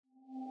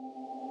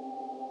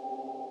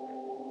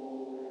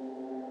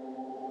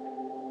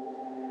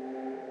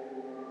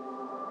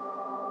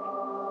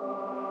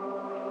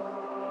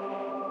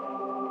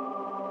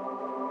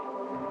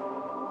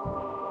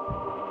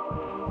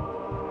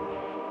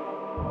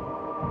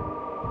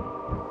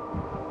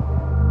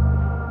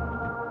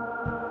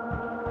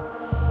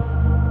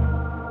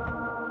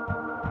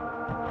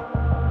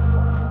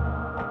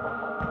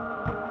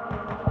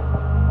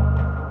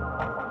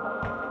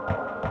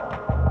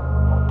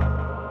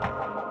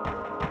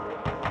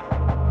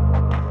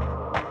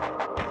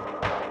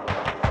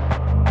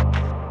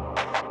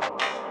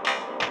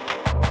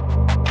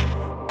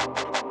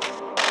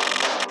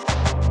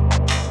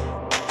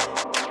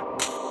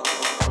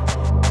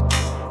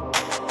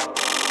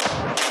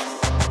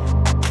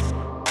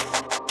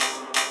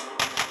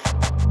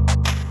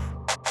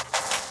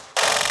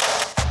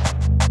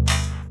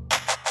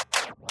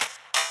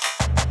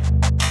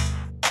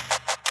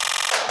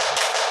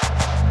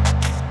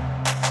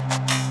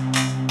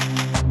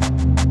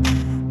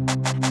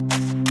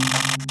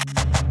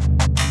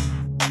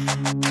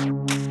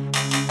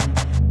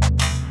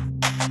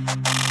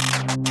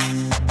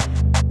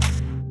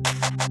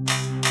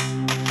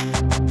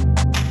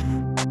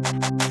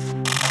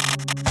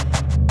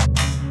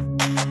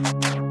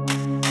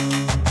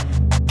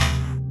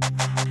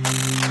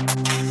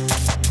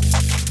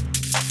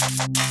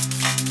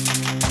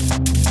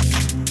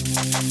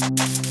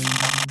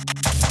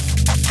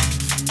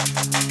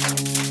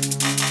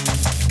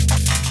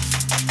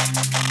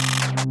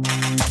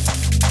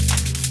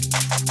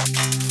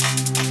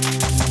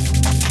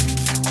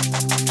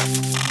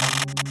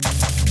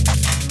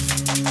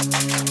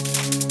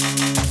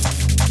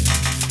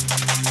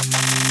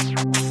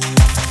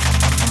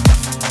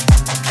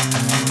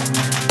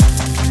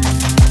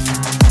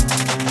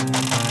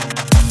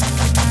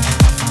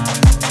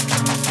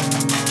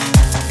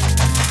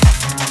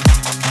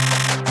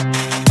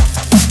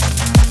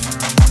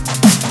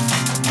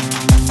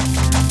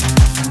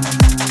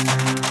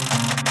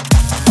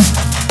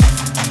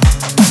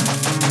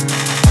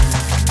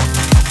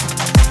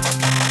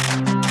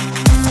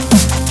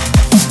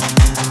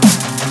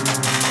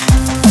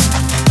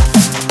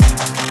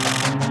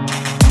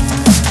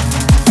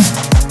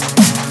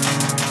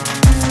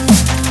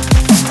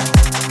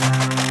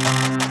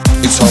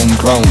It's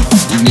homegrown,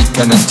 unique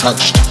and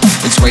untouched.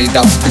 It's weighed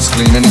up, it's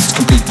clean and it's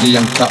completely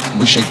uncut.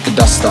 We shake the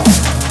dust off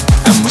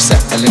and we're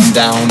settling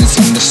down. It's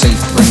in the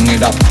safe, bring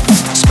it up,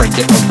 spread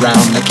it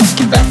around, I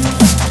kick it back.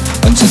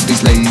 Until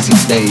these lazy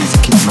days, I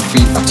keep my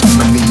feet up to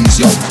my knees.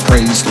 Yo,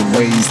 praise the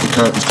ways the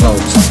curtains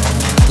close,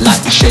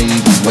 like the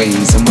shady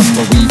ways. And when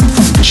we're weaving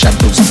through the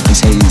shadows of this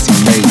hazy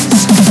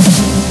maze.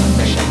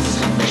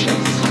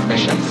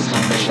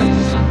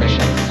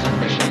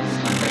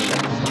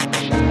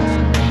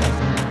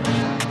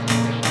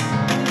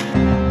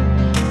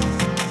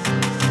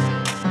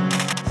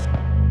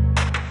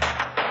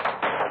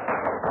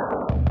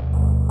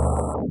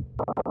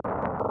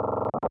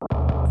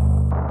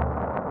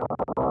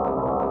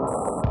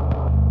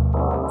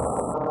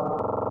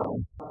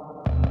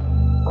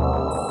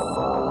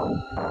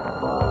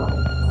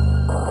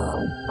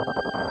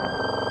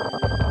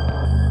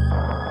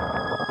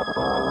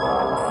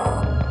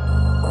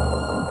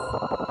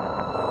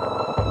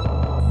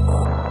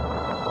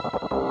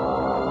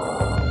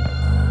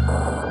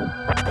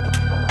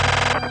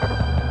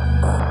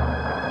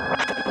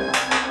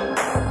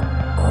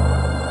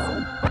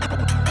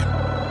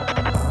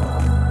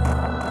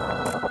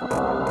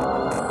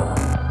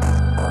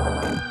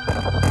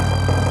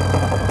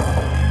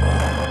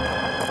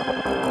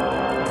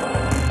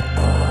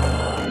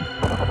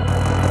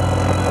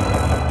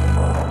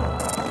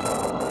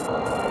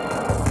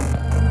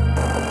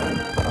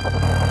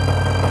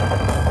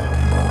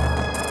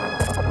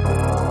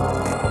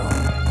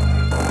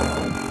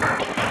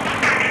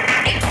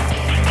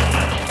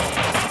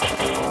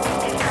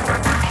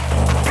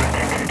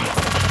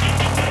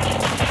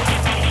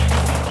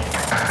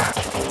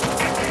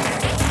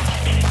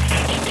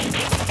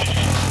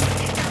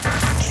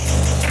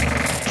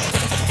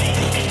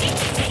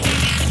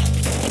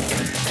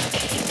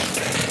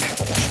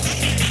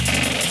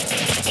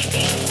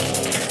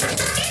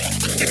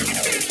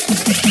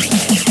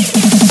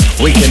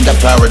 Weekend at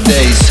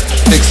Paradise,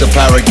 fix a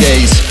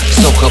paragaze,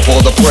 soak up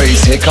all the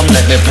praise. Here come,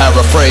 let me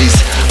paraphrase.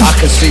 I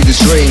can see the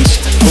dreams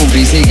through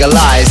these eagle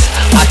eyes.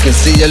 I can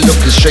see you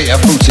looking straight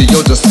up through to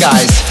your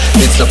disguise.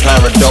 It's a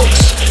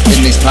paradox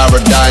in these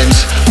paradigms.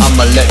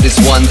 I'ma let this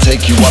one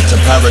take you up to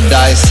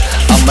paradise.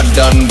 I'm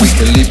done, we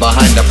can leave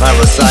behind the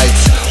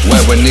parasites.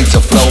 Where we need to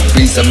float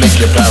bees and make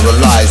you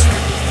paralyzed.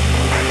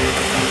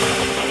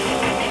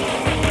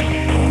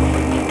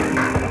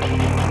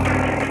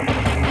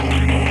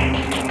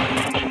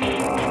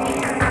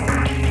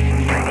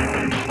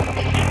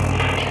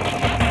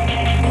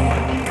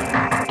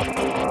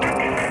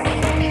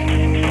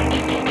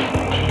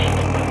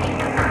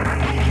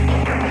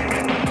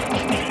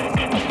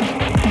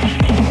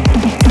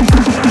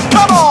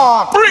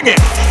 Bring it!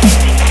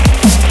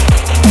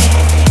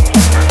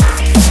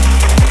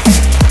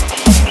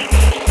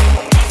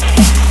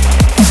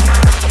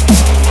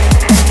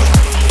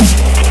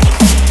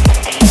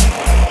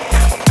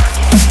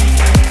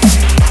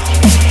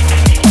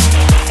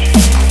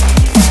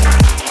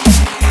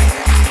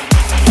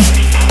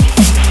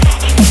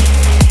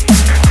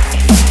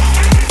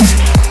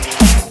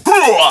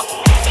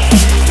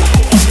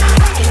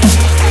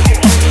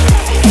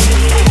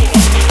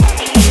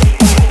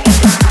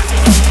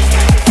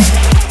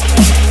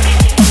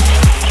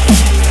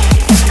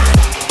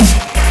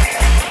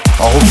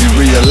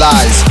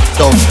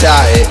 Don't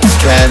doubt it,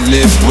 can't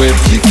live with,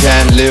 you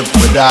can't live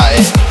without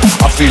it.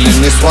 I'm feeling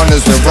this one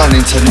as we're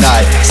running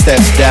tonight. Step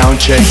down,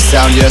 check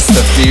sound, yes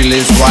the feel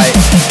is right.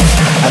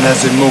 And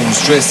as it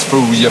moves, drifts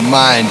through your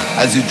mind,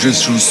 as it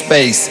drifts through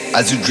space,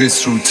 as it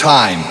drifts through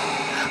time.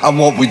 And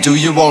what we do,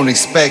 you won't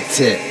expect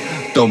it.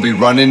 Don't be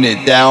running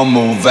it down,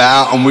 move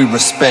out and we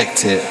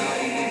respect it.